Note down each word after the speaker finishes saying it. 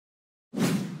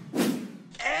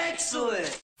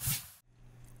Excellent!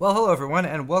 Well, hello everyone,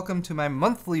 and welcome to my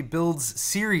monthly builds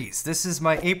series. This is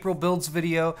my April builds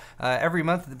video. Every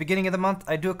month, at the beginning of the month,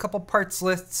 I do a couple parts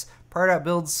lists, part out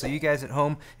builds, so you guys at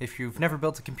home, if you've never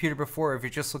built a computer before, or if you're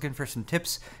just looking for some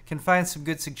tips, can find some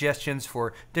good suggestions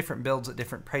for different builds at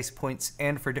different price points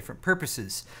and for different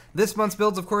purposes. This month's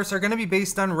builds, of course, are going to be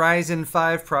based on Ryzen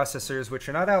 5 processors, which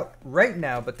are not out right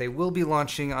now, but they will be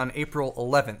launching on April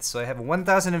 11th. So I have a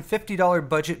 $1,050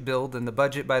 budget build, and the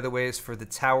budget, by the way, is for the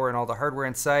tower and all the hardware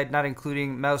inside, not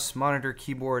including mouse, monitor,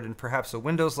 keyboard, and perhaps a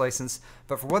Windows license.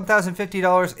 But for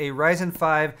 $1,050, a Ryzen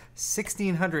 5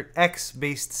 1600X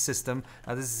based system.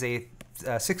 This is a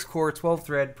 6-core,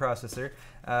 12-thread processor,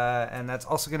 and that's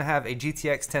also going to have a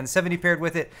GTX 1070 paired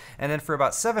with it. And then for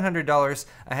about $700,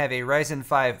 I have a Ryzen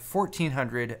 5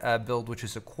 1400 build, which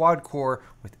is a quad-core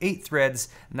with 8 threads,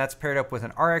 and that's paired up with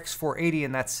an RX 480,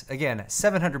 and that's, again,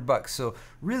 $700. So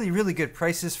really, really good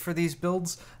prices for these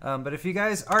builds. But if you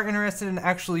guys are interested in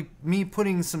actually me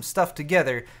putting some stuff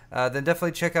together, then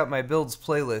definitely check out my builds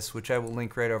playlist, which I will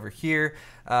link right over here.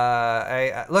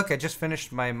 Look, I just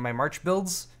finished my March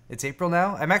builds. It's April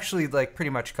now. I'm actually like pretty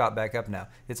much caught back up now.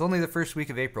 It's only the first week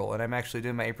of April, and I'm actually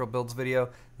doing my April builds video.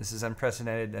 This is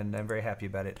unprecedented, and I'm very happy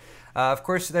about it. Of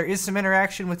course, there is some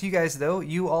interaction with you guys, though.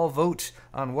 You all vote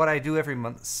on what I do every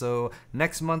month. So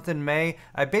next month in May,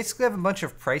 I basically have a bunch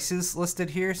of prices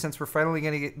listed here since we're finally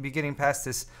going to be getting past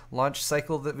this launch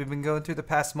cycle that we've been going through the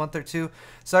past month or two.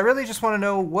 So I really just want to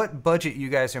know what budget you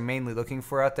guys are mainly looking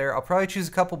for out there. I'll probably choose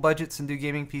a couple budgets and do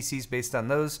gaming PCs based on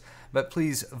those, but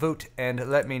please vote and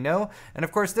let me know. And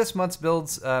of course, this month's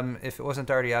builds, if it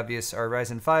wasn't already obvious, are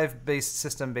Ryzen 5 based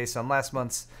system based on last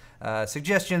month's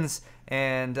suggestions,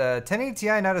 and 1080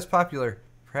 Ti not as popular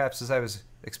perhaps as I was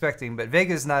expecting, but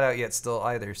Vega's not out yet still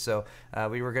either, so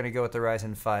we were going to go with the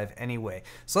Ryzen 5 anyway.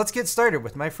 So let's get started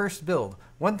with my first build.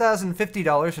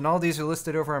 $1,050, and all these are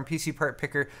listed over on PC Part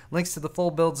Picker. Links to the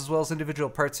full builds as well as individual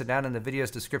parts are down in the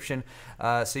video's description.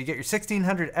 So you get your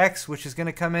 1600X, which is going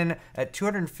to come in at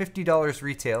 $250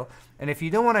 retail. And if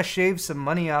you don't want to shave some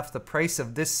money off the price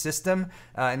of this system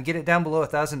and get it down below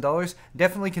 $1,000,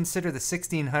 definitely consider the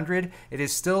 1600. It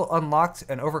is still unlocked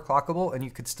and overclockable, and you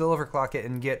could still overclock it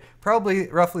and get probably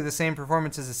roughly the same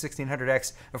performance as the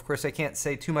 1600X. Of course, I can't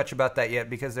say too much about that yet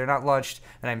because they're not launched,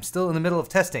 and I'm still in the middle of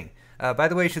testing. By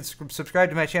the way, you should subscribe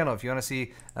to my channel if you want to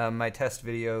see my test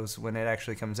videos when it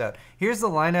actually comes out. Here's the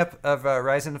lineup of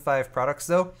Ryzen 5 products,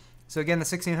 though. So again, the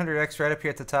 1600X right up here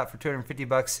at the top for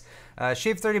 $250.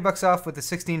 Shave $30 off with the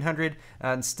 1600,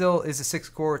 and still is a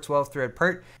 6-core, 12-thread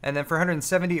part. And then for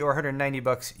 $170 or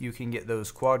 $190, you can get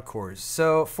those quad cores.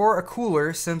 So for a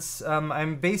cooler, since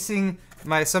I'm basing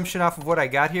my assumption off of what I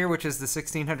got here, which is the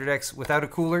 1600X without a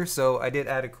cooler, so I did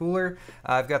add a cooler.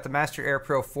 I've got the Master Air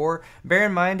Pro 4. Bear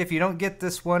in mind, if you don't get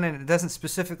this one and it doesn't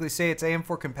specifically say it's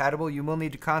AM4 compatible, you will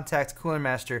need to contact Cooler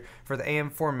Master for the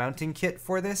AM4 mounting kit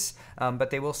for this,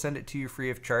 but they will send it to you free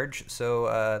of charge,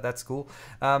 so that's cool.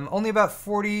 Only about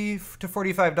 $40 to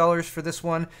 $45 for this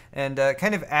one, and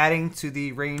kind of adding to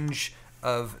the range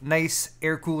of nice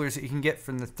air coolers that you can get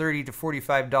from the $30 to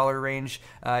 $45 range.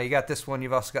 You got this one.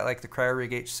 You've also got like the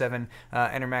CryoRig H7,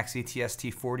 Enermax ETS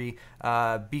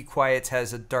T40. Be Quiet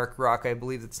has a dark rock, I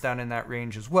believe, that's down in that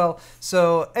range as well.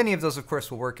 So any of those, of course,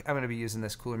 will work. I'm going to be using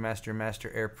this Cooler Master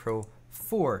Master Air Pro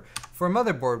 4. For a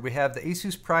motherboard, we have the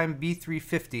Asus Prime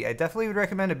B350. I definitely would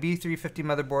recommend a B350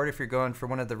 motherboard if you're going for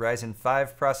one of the Ryzen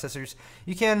 5 processors.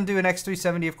 You can do an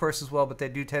X370, of course, as well, but they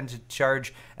do tend to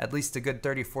charge at least a good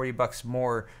 $30–40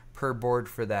 more per board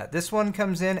for that. This one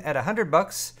comes in at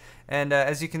 $100, and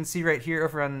as you can see right here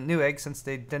over on Newegg, since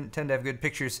they tend to have good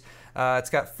pictures, it's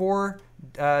got 4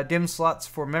 DIMM slots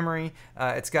for memory.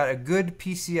 It's got a good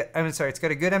it's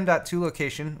got a good M.2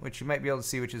 location, which you might be able to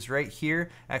see, which is right here,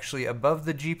 actually above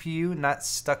the GPU, not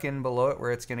stuck in below it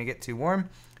where it's going to get too warm.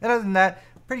 And other than that,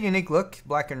 pretty unique look,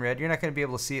 black and red. You're not going to be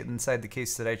able to see it inside the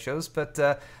case that I chose, but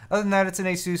other than that, it's an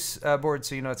Asus board,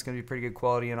 so you know it's going to be pretty good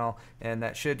quality and all, and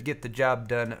that should get the job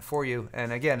done for you.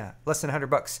 And again, less than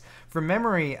 $100. For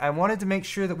memory, I wanted to make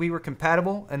sure that we were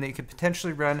compatible and that you could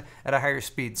potentially run at a higher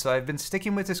speed. So I've been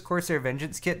sticking with this Corsair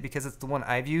Vengeance kit because it's the one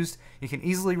I've used. You can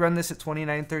easily run this at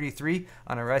 2933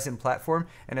 on a Ryzen platform,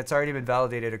 and it's already been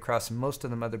validated across most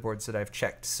of the motherboards that I've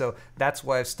checked. So that's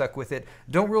why I've stuck with it.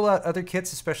 Don't rule out other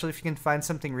kits, especially if you can find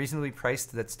something reasonably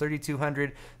priced that's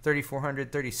 3200,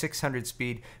 3400, 3600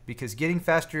 speed, because getting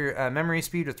faster memory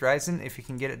speed with Ryzen, if you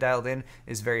can get it dialed in,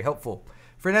 is very helpful.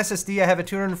 For an SSD, I have a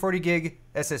 240 gig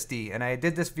SSD, and I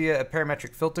did this via a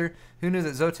parametric filter. Who knew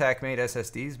that Zotac made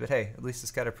SSDs? But hey, at least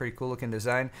it's got a pretty cool looking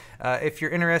design. If you're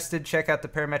interested, check out the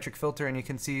parametric filter, and you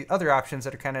can see other options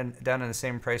that are kind of down in the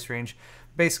same price range.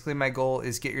 Basically, my goal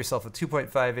is get yourself a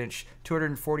 2.5 inch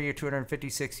 240 or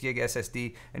 256 gig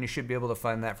SSD, and you should be able to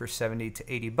find that for 70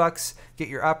 to 80 bucks. Get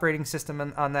your operating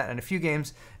system on that and a few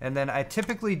games, and then I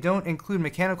typically don't include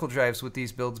mechanical drives with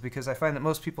these builds because I find that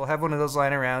most people have one of those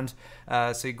lying around.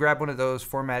 So you grab one of those,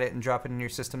 format it, and drop it in your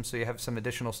system so you have some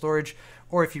additional storage.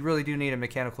 Or if you really do need a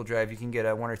mechanical drive, you can get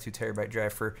a 1 or 2 terabyte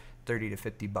drive for 30 to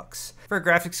 50 bucks. For a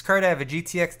graphics card, I have a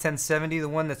GTX 1070. The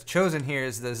one that's chosen here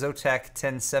is the Zotac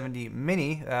 1070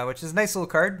 Mini, which is a nice little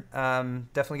card.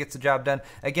 Definitely gets the job done.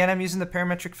 Again, I'm using the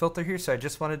parametric filter here, so I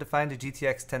just wanted to find a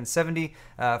GTX 1070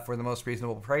 for the most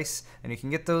reasonable price. And you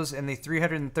can get those in the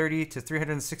 $330 to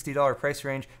 $360 price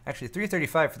range. Actually,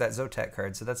 $335 for that Zotac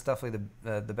card, so that's definitely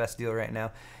the best deal right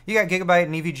now. You got Gigabyte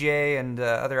and EVGA and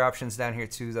other options down here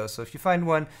too, though. So if you find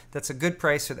one that's a good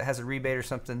price or that has a rebate or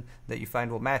something that you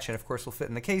find will match and of course will fit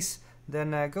in the case,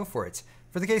 then go for it.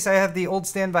 For the case, I have the old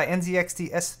standby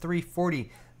NZXT S340,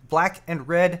 black and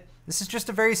red. This is just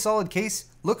a very solid case,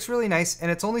 looks really nice,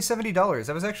 and it's only $70.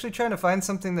 I was actually trying to find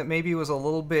something that maybe was a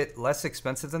little bit less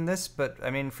expensive than this, but I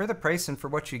mean, for the price and for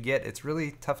what you get, it's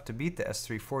really tough to beat the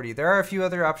S340. There are a few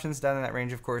other options down in that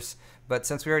range, of course, but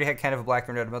since we already had kind of a black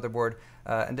and red motherboard,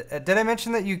 and did I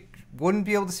mention that you wouldn't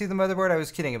be able to see the motherboard? I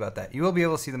was kidding about that. You will be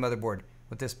able to see the motherboard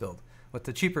with this build. With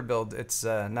the cheaper build, it's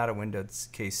not a windowed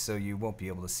case, so you won't be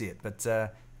able to see it. But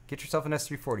get yourself an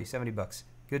S340, 70 bucks.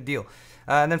 Good deal.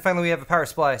 And then finally, we have a power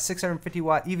supply, 650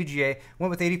 watt EVGA.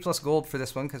 Went with 80 plus gold for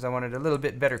this one because I wanted a little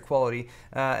bit better quality.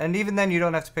 And even then, you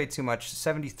don't have to pay too much.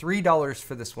 $73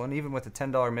 for this one, even with a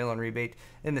 $10 mail-in rebate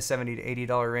in the $70 to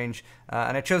 $80 range.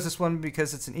 And I chose this one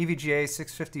because it's an EVGA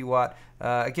 650 watt.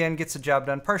 Again, gets the job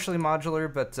done. Partially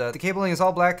modular, but the cabling is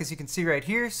all black, as you can see right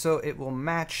here, so it will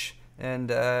match.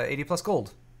 And 80 plus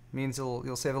gold means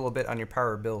you'll save a little bit on your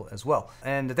power bill as well.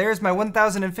 And there's my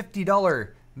 $1,050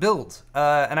 build.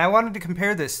 And I wanted to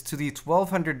compare this to the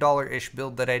 $1,200-ish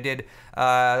build that I did,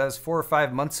 that was 4 or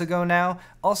 5 months ago now,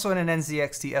 also in an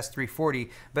NZXT S340.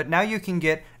 But now you can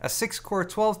get a 6-core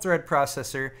 12-thread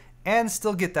processor and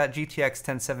still get that GTX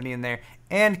 1070 in there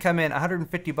and come in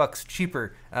 150 bucks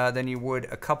cheaper than you would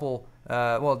a couple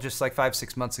well, just like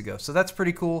 5-6 months ago. So that's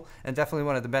pretty cool, and definitely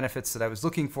one of the benefits that I was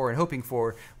looking for and hoping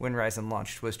for when Ryzen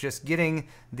launched, was just getting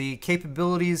the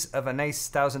capabilities of a nice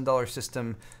 $1,000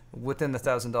 system within the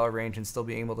 $1,000 range and still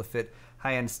being able to fit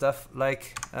high-end stuff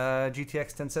like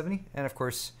GTX 1070 and of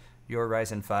course your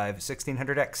Ryzen 5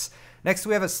 1600X. Next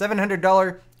we have a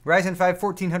 $700 Ryzen 5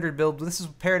 1400 build. This is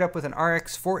paired up with an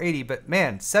RX 480, but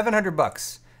man, 700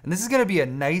 bucks. And this is going to be a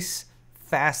nice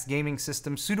fast gaming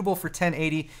system, suitable for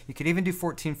 1080. You could even do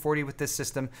 1440 with this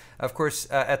system. Of course,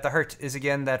 at the heart is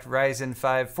again that Ryzen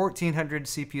 5 1400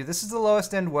 CPU. This is the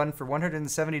lowest end one for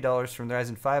 $170 from the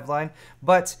Ryzen 5 line,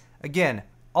 but again,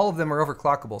 all of them are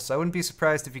overclockable, so I wouldn't be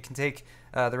surprised if you can take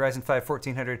the Ryzen 5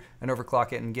 1400 and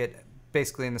overclock it and get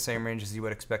basically in the same range as you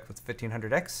would expect with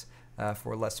 1500X.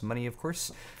 For less money, of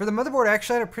course. For the motherboard, I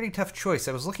actually had a pretty tough choice.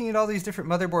 I was looking at all these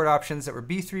different motherboard options that were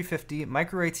B350,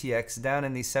 Micro ATX, down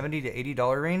in the $70 to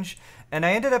 $80 range, and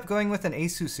I ended up going with an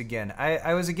Asus again.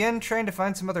 I was again trying to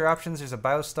find some other options. There's a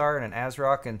Biostar and an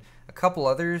ASRock and a couple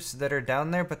others that are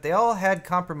down there, but they all had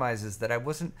compromises that I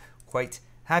wasn't quite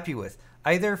happy with.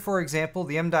 Either, for example,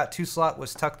 the M.2 slot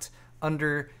was tucked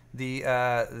under the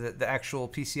actual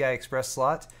PCI Express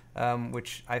slot,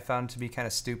 which I found to be kind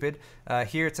of stupid.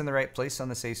 Here it's in the right place on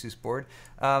this Asus board.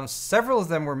 Several of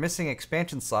them were missing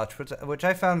expansion slots, which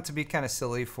I found to be kind of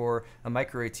silly for a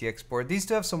Micro ATX board. These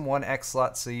do have some 1X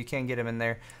slots, so you can get them in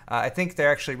there. I think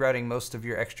they're actually routing most of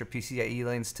your extra PCIe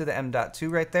lanes to the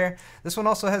M.2 right there. This one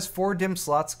also has 4 DIMM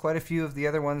slots. Quite a few of the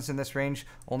other ones in this range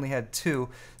only had 2.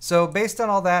 So based on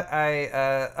all that, I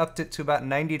upped it to about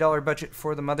 $90 budget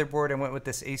for the motherboard and went with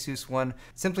this Asus one,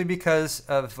 simply because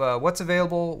of what's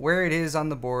available, where it is on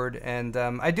the board. And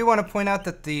I do want to point out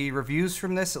that the reviews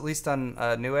from this, at least on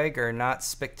Newegg, are not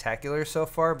spectacular so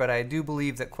far, but I do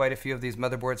believe that quite a few of these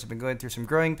motherboards have been going through some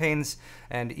growing pains,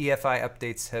 and EFI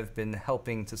updates have been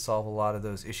helping to solve a lot of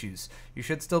those issues. You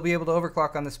should still be able to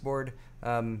overclock on this board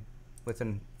with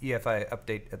an EFI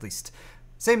update at least.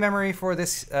 Same memory for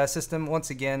this system.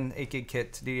 Once again, 8GB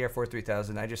kit, DDR4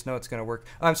 3000. I just know it's going to work.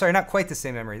 Oh, I'm sorry, not quite the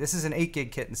same memory. This is an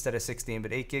 8GB kit instead of 16,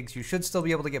 but 8 gigs you should still be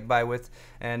able to get by with.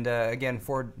 And again,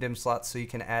 4 DIMM slots, so you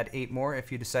can add 8 more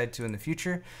if you decide to in the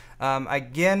future.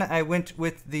 Again, I went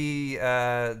with the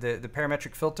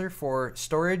parametric filter for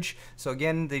storage. So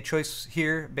again, the choice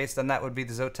here based on that would be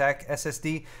the Zotac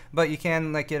SSD, but you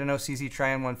can like get an OCZ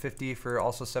Tryon 150 for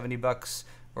also $70.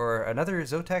 Or another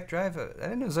Zotac drive. I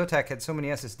didn't know Zotac had so many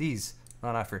SSDs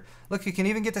on offer. Look, you can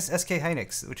even get this SK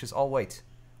Hynix, which is all white,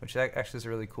 which actually is a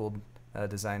really cool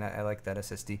design. I like that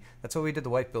SSD. That's what we did the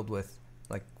white build with,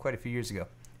 like quite a few years ago.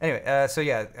 Anyway, so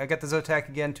yeah, I got the Zotac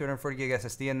again, 240 gig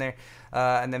SSD in there.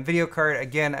 And then video card,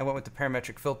 again, I went with the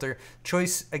parametric filter.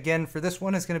 Choice, again, for this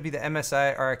one is going to be the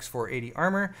MSI RX 480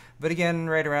 Armor. But again,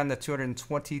 right around the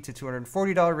 $220 to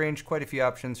 $240 range, quite a few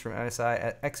options from MSI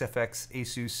at XFX,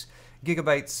 Asus,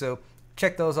 Gigabytes. So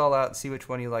check those all out and see which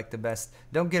one you like the best.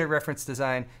 Don't get a reference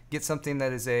design. Get something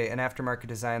that is an aftermarket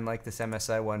design like this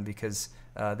MSI one, because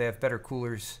they have better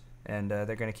coolers and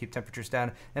they're going to keep temperatures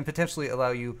down and potentially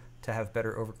allow you to have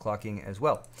better overclocking as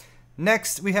well.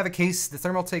 Next, we have a case, the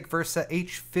Thermaltake Versa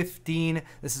H15.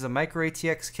 This is a micro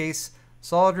ATX case.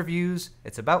 Solid reviews.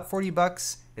 It's about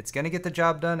 $40. It's going to get the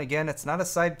job done. Again, it's not a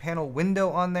side panel window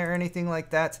on there or anything like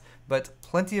that, but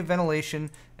plenty of ventilation.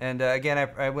 And again,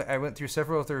 I went through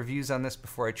several of the reviews on this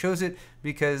before I chose it,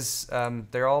 because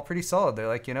they're all pretty solid. They're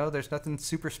like, you know, there's nothing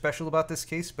super special about this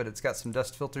case, but it's got some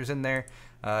dust filters in there.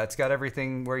 It's got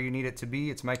everything where you need it to be.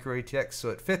 It's micro ATX, so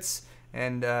it fits.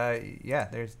 And yeah,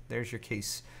 there's your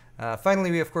case.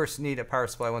 Finally, we of course need a power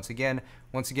supply once again.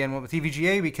 Once again, went with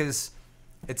EVGA because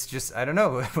it's just, I don't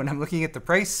know, when I'm looking at the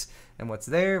price and what's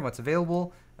there and what's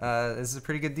available, this is a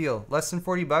pretty good deal. Less than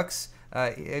 $40.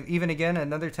 Even again,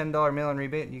 another $10 mail-in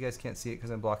rebate. You guys can't see it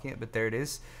because I'm blocking it, but there it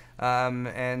is.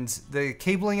 And the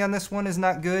cabling on this one is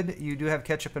not good. You do have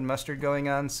ketchup and mustard going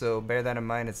on, so bear that in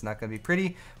mind. It's not going to be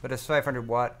pretty, but it's 500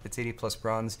 watt. It's 80 plus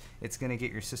bronze. It's going to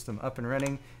get your system up and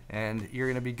running, and you're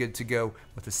going to be good to go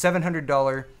with a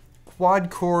 $700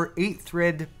 quad-core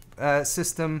 8-thread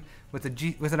system with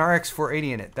an RX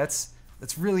 480 in it. That's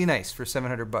really nice for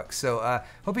 $700. So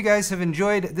hope you guys have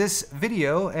enjoyed this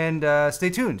video, and stay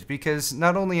tuned, because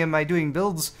not only am I doing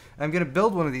builds, I'm going to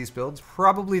build one of these builds,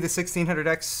 probably the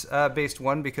 1600X based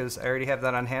one, because I already have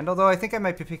that on hand, although I think I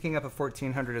might be picking up a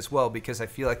 1400 as well, because I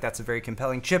feel like that's a very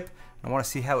compelling chip. I want to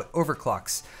see how it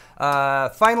overclocks.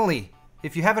 Finally,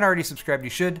 if you haven't already subscribed,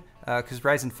 you should, because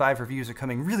Ryzen 5 reviews are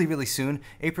coming really, really soon.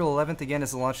 April 11th, again,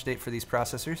 is the launch date for these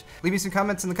processors. Leave me some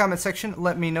comments in the comment section.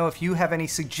 Let me know if you have any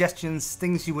suggestions,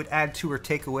 things you would add to or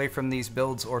take away from these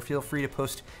builds, or feel free to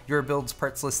post your builds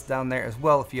parts list down there as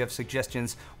well if you have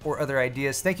suggestions or other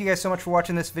ideas. Thank you guys so much for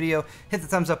watching this video. Hit the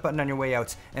thumbs up button on your way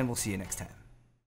out, and we'll see you next time.